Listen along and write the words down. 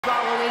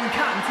Following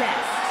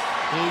contest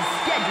is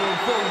scheduled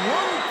for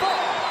one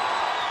fall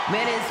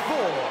and is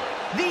for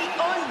the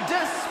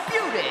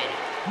undisputed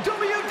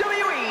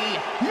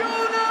WWE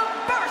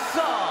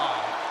Universal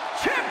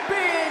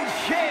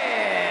Championship.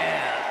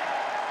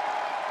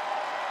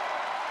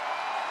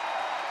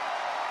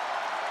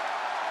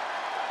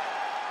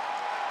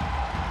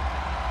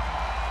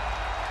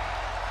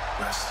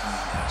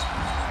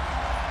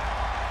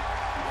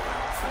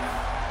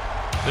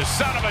 The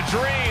son of a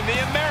dream, the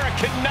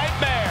American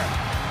Nightmare.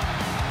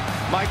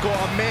 Michael,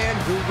 a man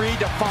who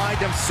redefined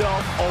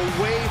himself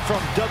away from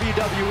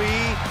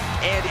WWE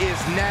and is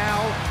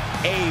now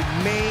a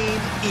main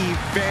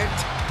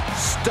event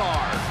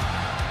star.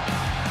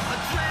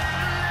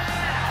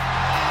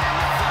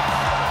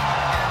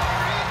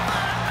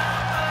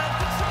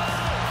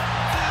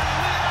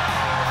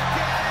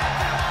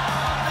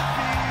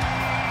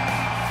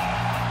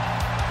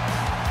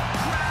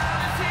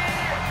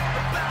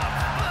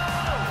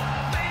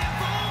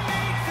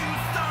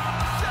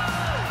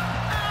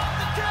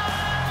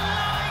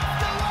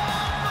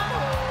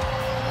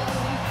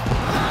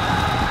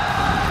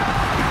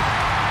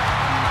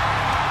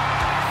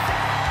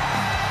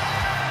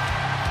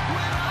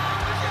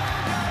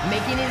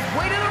 Making his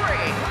way to the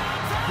ring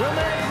from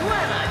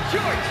Atlanta,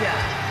 Georgia,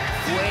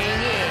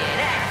 weighing in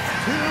at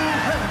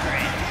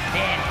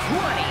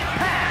 220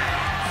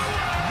 pounds,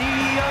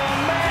 the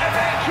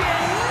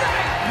American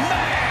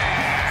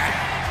Nightmare,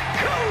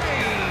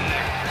 Cody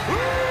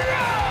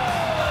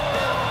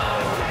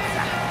Rhodes!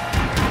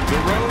 The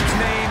Rhodes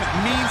name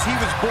means he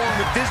was born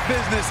with this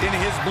business in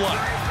his blood.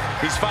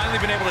 He's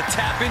finally been able to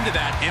tap into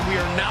that, and we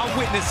are now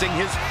witnessing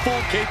his full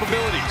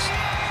capabilities.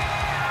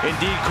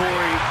 Indeed,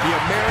 Corey, the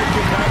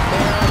American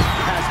Nightmare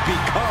has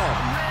become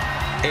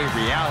a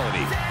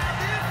reality.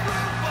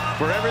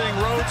 For everything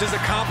Rhodes has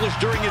accomplished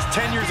during his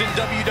tenures in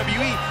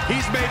WWE,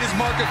 he's made his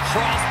mark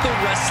across the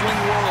wrestling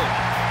world.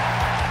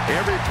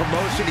 Every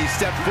promotion he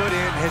stepped foot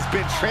in has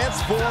been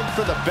transformed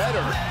for the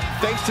better,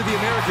 thanks to the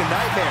American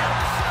Nightmare.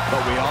 But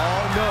we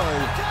all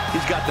know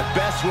he's got the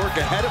best work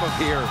ahead of him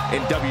here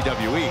in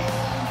WWE.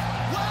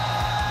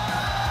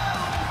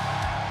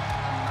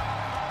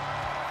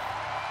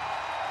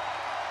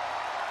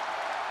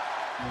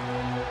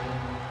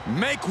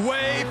 Make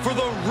way for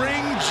the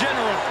ring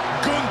general,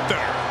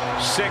 Gunther.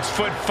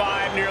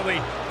 6'5",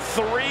 nearly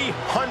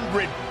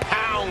 300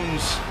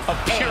 pounds of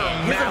pure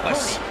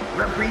malice.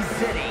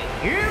 Representing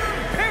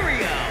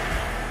Imperium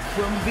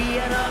from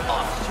Vienna,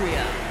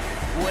 Austria,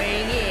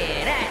 weighing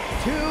in at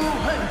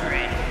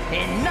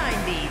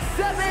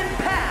 297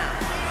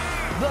 pounds,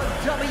 the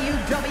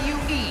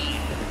WWE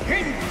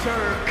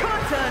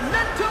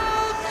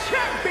Intercontinental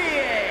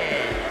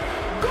Champion,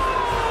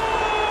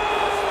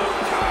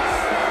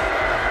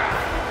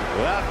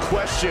 Without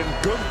question,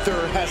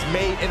 Gunther has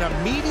made an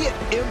immediate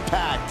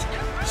impact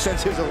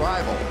since his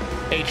arrival.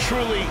 A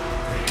truly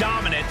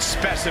dominant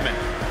specimen.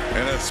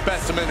 And a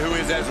specimen who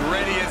is as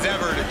ready as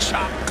ever to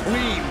chop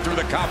clean through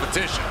the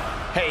competition.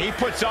 Hey, he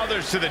puts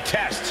others to the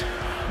test,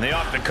 and they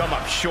often come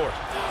up short.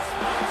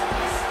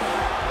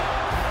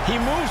 He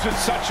moves with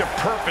such a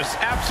purpose,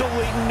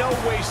 absolutely no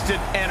wasted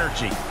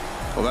energy.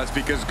 Well, that's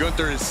because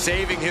Gunther is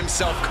saving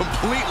himself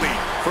completely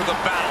for the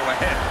battle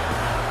ahead.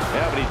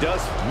 Yeah, but he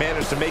does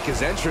manage to make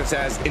his entrance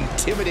as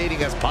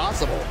intimidating as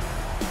possible.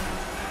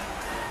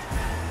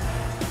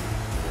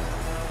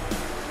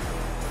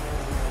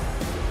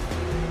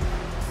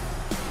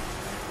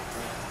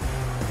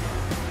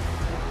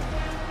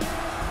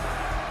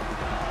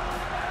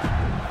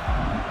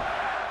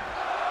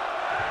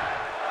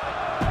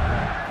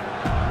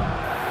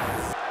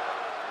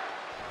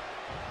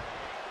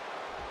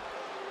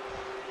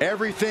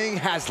 Everything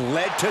has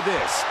led to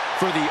this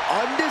for the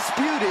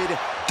undisputed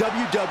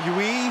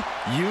WWE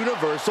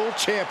Universal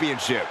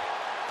Championship.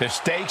 The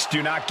stakes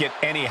do not get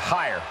any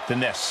higher than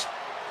this.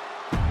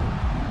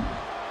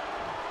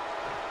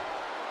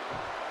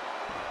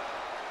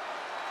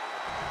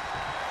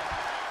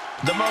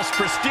 The most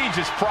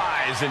prestigious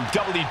prize in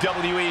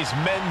WWE's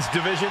men's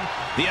division,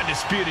 the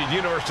undisputed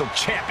Universal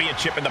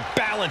Championship, and the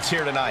balance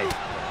here tonight.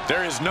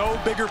 There is no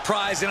bigger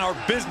prize in our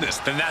business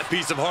than that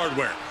piece of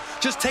hardware.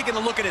 Just taking a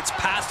look at its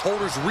past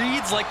holders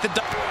reads like the...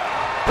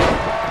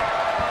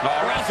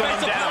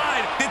 Wrestling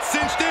down. It's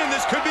cinched in.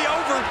 This could be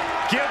over.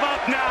 Give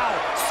up now.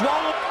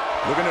 Swallow.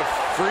 Looking to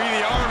free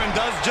the arm and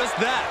does just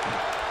that.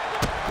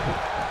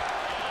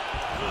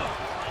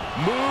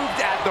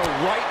 Moved at the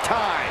right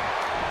time.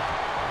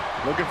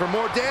 Looking for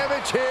more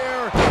damage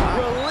here.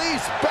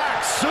 Release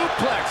back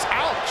suplex.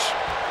 Ouch.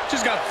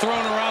 Just got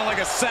thrown around like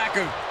a sack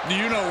of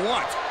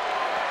you-know-what.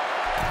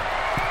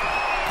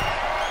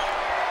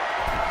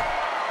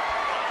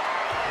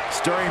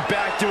 Stirring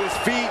back to his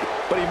feet,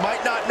 but he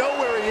might not know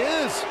where he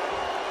is.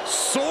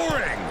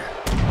 Soaring.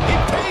 He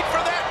paid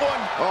for that one.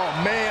 Oh,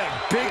 man,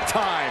 big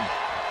time.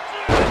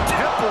 The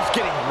temple's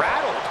getting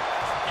rattled.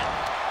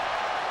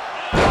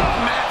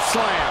 Mat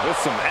slam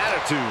with some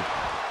attitude.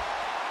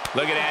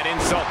 Look at that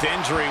insult to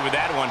injury with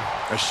that one.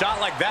 A shot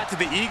like that to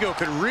the ego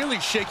could really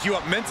shake you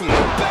up mentally.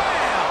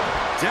 Bam!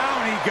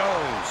 Down he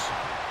goes.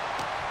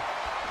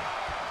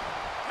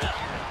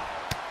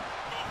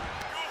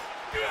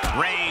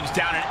 Rains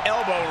down an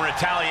elbow in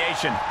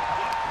retaliation.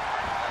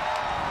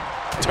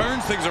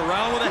 Turns things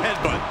around with a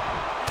headbutt.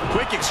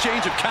 Quick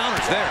exchange of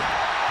counters there.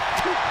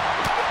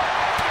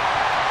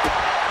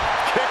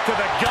 Kick to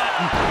the gut.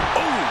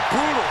 Ooh,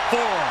 brutal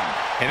forearm.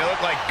 And it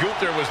looked like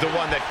Gunther was the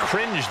one that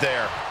cringed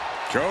there.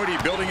 Cody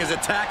building his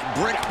attack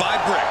brick by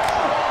brick.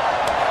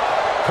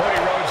 Cody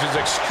Rhodes is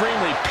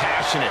extremely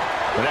passionate,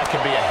 but that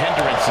could be a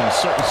hindrance in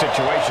certain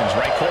situations,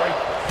 right, Corey?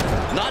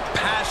 Not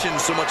passion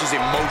so much as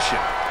emotion.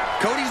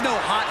 Cody's no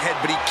hothead,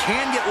 but he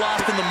can get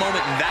lost in the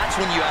moment, and that's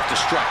when you have to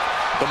strike.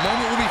 The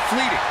moment will be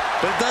fleeting,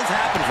 but it does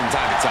happen from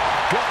time to time.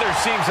 Gunther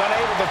seems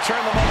unable to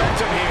turn the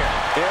momentum here.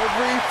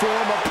 Every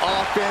form of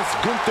offense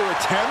Gunther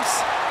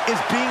attempts is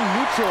being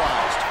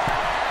neutralized.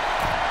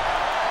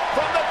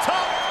 From the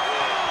top,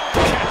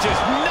 catches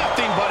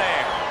nothing but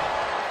air.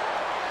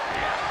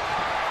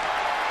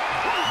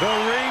 The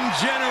ring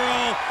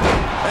general,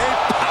 a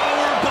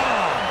power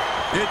bomb.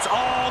 It's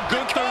all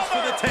Gunther's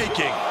for the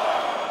taking.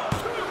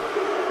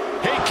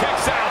 He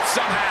kicks out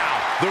somehow.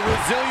 The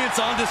resilience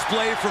on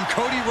display from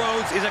Cody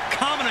Rhodes is a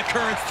common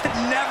occurrence that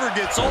never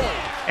gets old.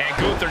 And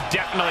Gunther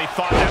definitely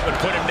thought that would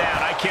put him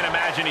down. I can't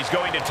imagine he's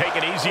going to take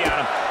it easy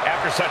on him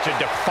after such a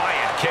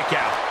defiant kick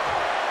out.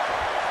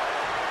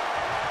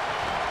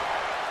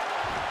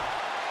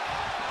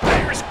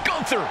 There's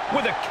Gunther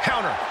with a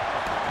counter.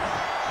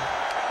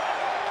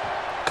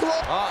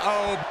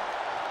 Uh-oh.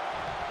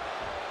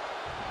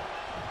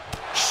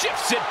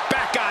 Shifts it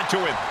back onto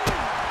him.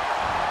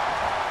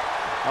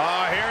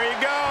 Oh, here you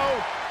go.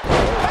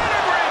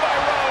 Pedigree by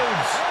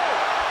Rhodes.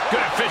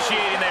 Good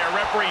officiating there.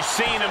 Referee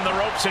seeing him the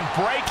ropes and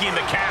breaking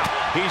the count.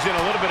 He's in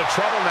a little bit of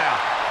trouble now.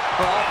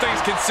 Well, all things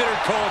considered,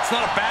 Cole, it's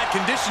not a bad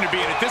condition to be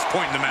in at this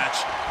point in the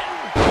match.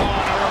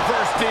 On a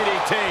reverse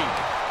DDT.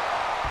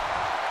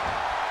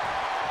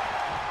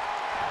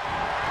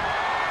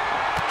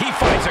 He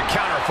finds a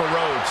counter for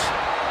Rhodes.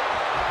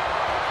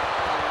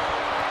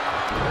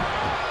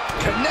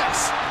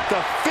 Connects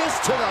the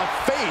fist to the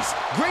face.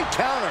 Great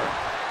counter.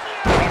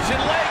 Russian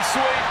leg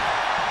sweep.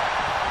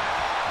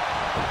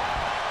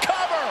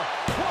 Cover.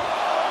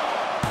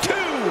 2,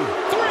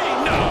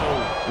 3,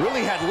 no.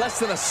 Really had less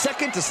than a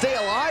second to stay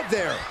alive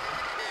there.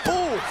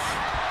 Oof.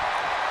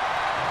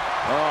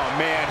 Oh,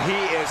 man, he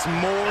is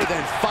more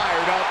than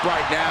fired up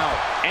right now.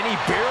 And he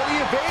barely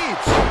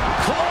evades.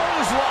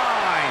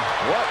 Clothesline.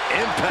 What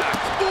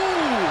impact.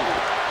 Ooh.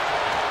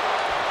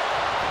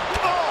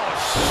 Oh,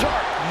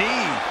 sharp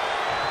knee.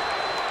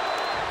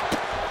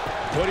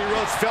 Cody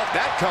Rhodes felt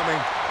that coming.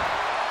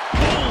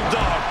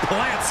 Bulldog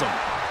plants him.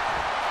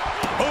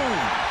 Boom.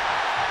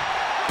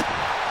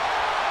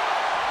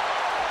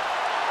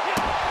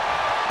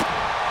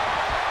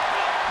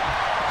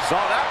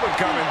 Saw that one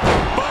coming.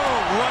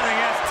 Boom.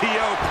 Running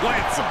STO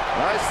plants him.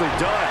 Nicely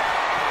done.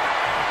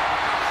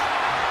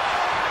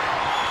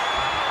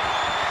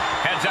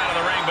 Heads out of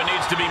the ring, but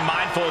needs to be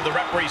mindful of the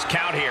referee's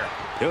count here.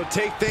 He'll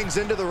take things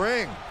into the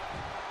ring.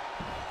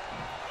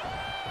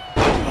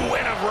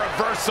 Win of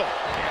reversal.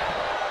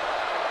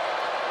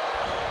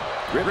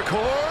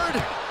 Ripcord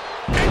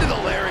into the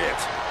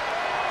lariat.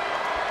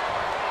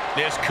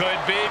 This could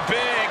be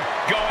big.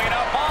 Going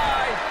up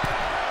high.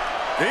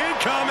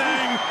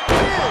 Incoming.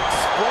 Big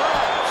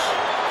splash.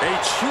 A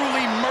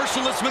truly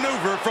merciless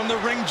maneuver from the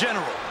ring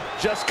general.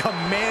 Just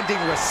commanding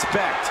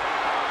respect.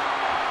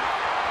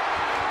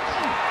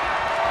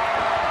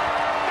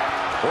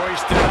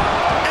 Hoisted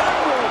up.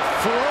 Emerald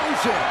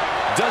frozen.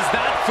 Does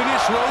that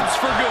finish Rhodes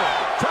for good?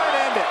 Try to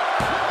end it.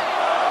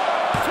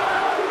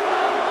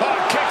 Oh,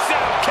 kicks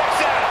out,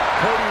 kicks out.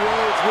 Cody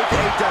Rhodes with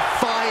a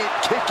defiant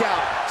kick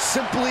out,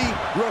 simply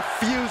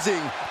refusing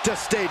to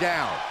stay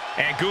down.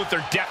 And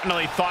Gunther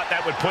definitely thought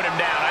that would put him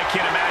down. I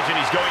can't imagine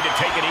he's going to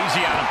take it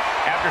easy on him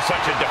after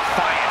such a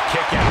defiant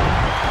kick out.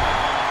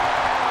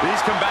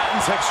 These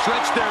combatants have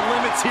stretched their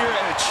limits here,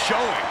 and it's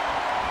showing.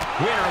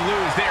 Win or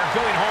lose, they are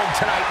going home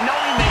tonight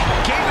knowing they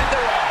gave it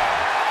their all.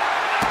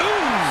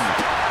 Ooh!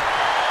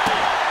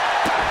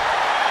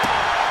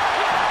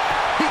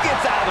 He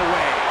gets out of the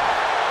way.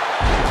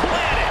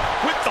 Planted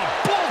with the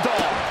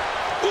bulldog.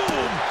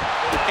 Ooh!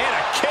 And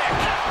a kick.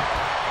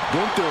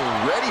 Gunther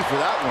ready for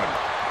that one.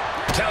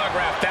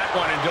 Telegraphed that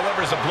one and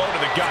delivers a blow to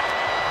the gut.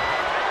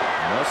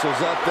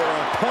 Muscles up their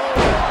opponent.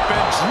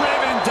 Been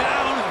driven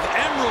down with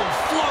Emerald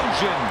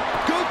Flosion.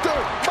 Gunther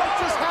might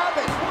just have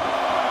it.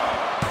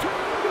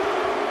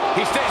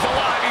 He stays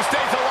alive, he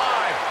stays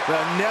alive. The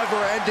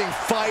never-ending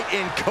fight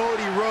in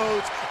Cody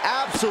Rhodes,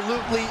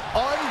 absolutely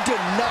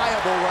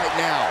undeniable right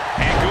now.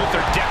 And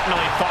Gunther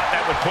definitely thought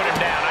that would put him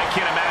down. I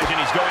can't imagine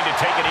he's going to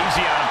take it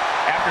easy on him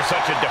after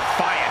such a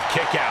defiant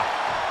kick out.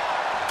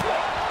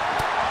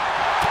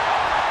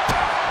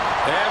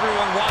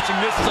 Everyone watching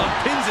this is on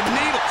pins and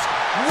needles.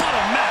 What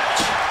a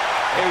match.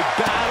 A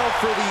battle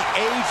for the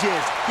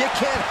ages. You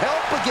can't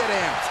help but get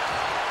amped.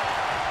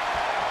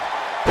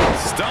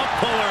 Stump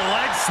puller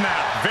leg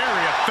snap.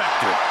 Very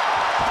effective.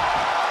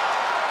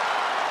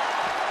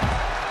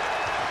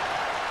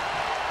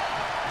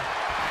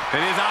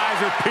 And his eyes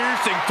are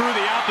piercing through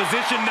the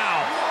opposition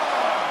now.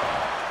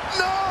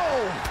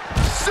 No!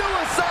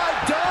 Suicide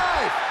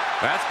dive!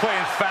 That's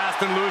playing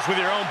fast and loose with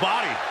your own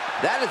body.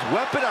 That is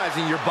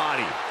weaponizing your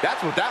body.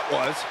 That's what that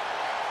was.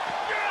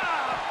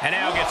 And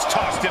now gets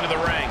tossed into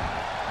the ring.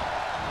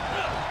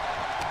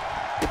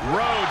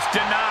 Rhodes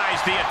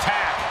denies the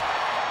attack.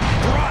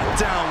 Brought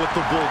down with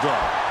the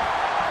Bulldog.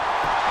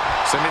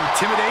 Some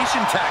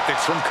intimidation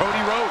tactics from Cody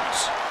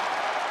Rhodes.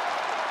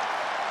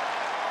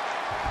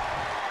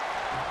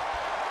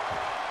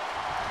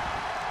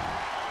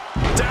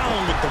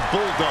 Down with the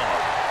Bulldog.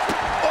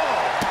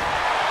 Oh!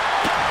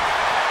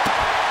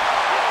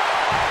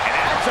 An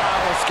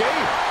agile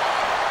escape.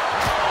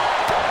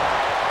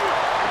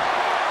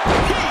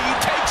 He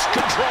takes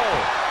control.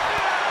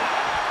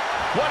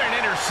 What an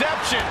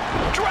interception.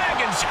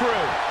 Dragon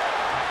screw.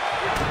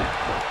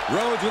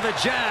 Rhodes with a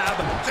jab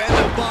and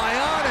a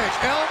bionic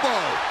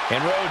elbow.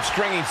 And Rhodes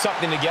stringing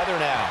something together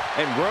now.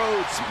 And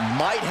Rhodes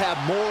might have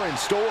more in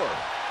store.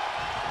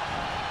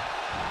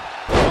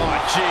 Oh,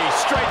 gee,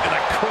 straight to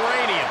the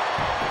cranium.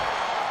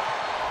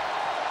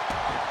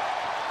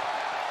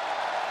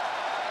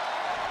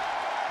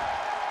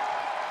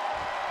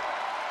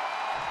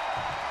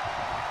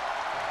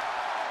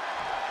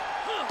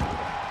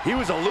 He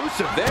was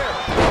elusive there.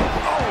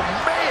 Oh,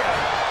 man!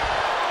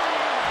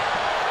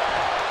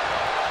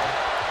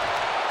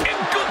 And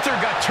Gunther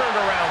got turned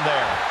around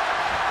there.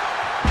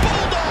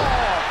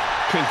 Bulldog!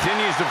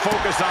 Continues to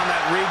focus on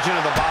that region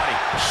of the body.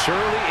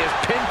 Shirley is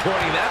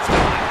pinpointing that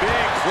spot.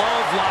 Big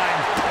clothesline.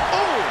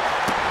 Oh!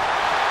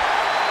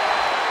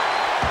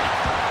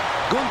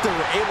 Gunther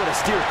able to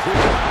steer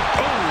clear.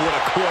 Oh, what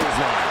a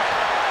clothesline.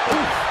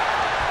 Oof.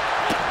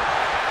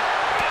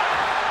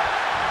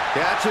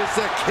 Catches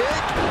the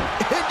kick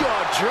into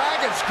a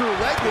dragon screw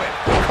leg whip.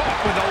 Caught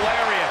with a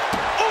lariat.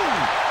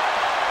 Ooh!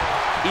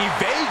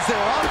 Evades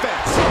their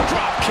offense.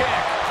 Drop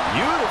kick.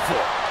 Beautiful.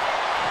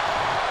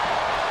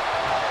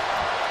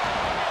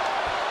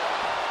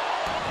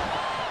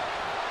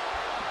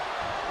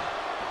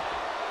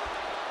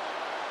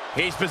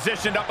 He's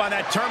positioned up on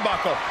that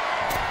turnbuckle.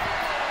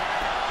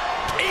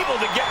 Able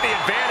to get the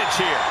advantage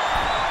here.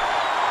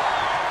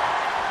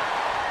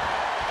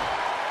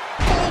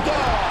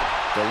 Bulldog!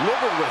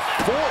 Delivered with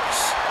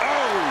force.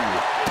 Oh!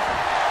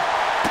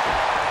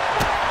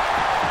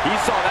 He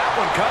saw that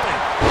one coming.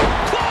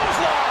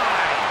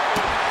 Clothesline!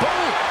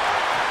 Boom!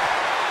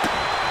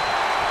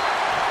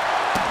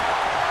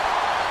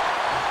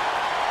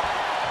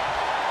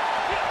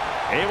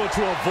 Able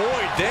to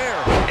avoid there.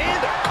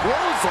 And a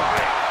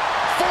clothesline.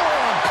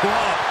 Forearm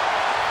club.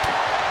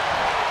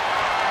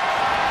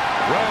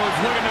 Rhodes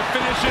looking to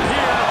finish it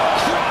here.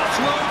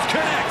 Crossroads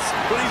connects,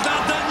 but he's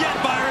not done yet,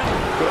 Byron.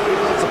 Cody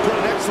wants to put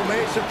an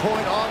exclamation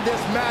point on this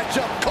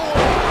matchup. Cody!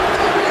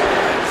 There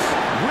it is!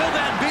 Will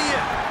that be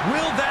it?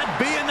 Will that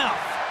be it?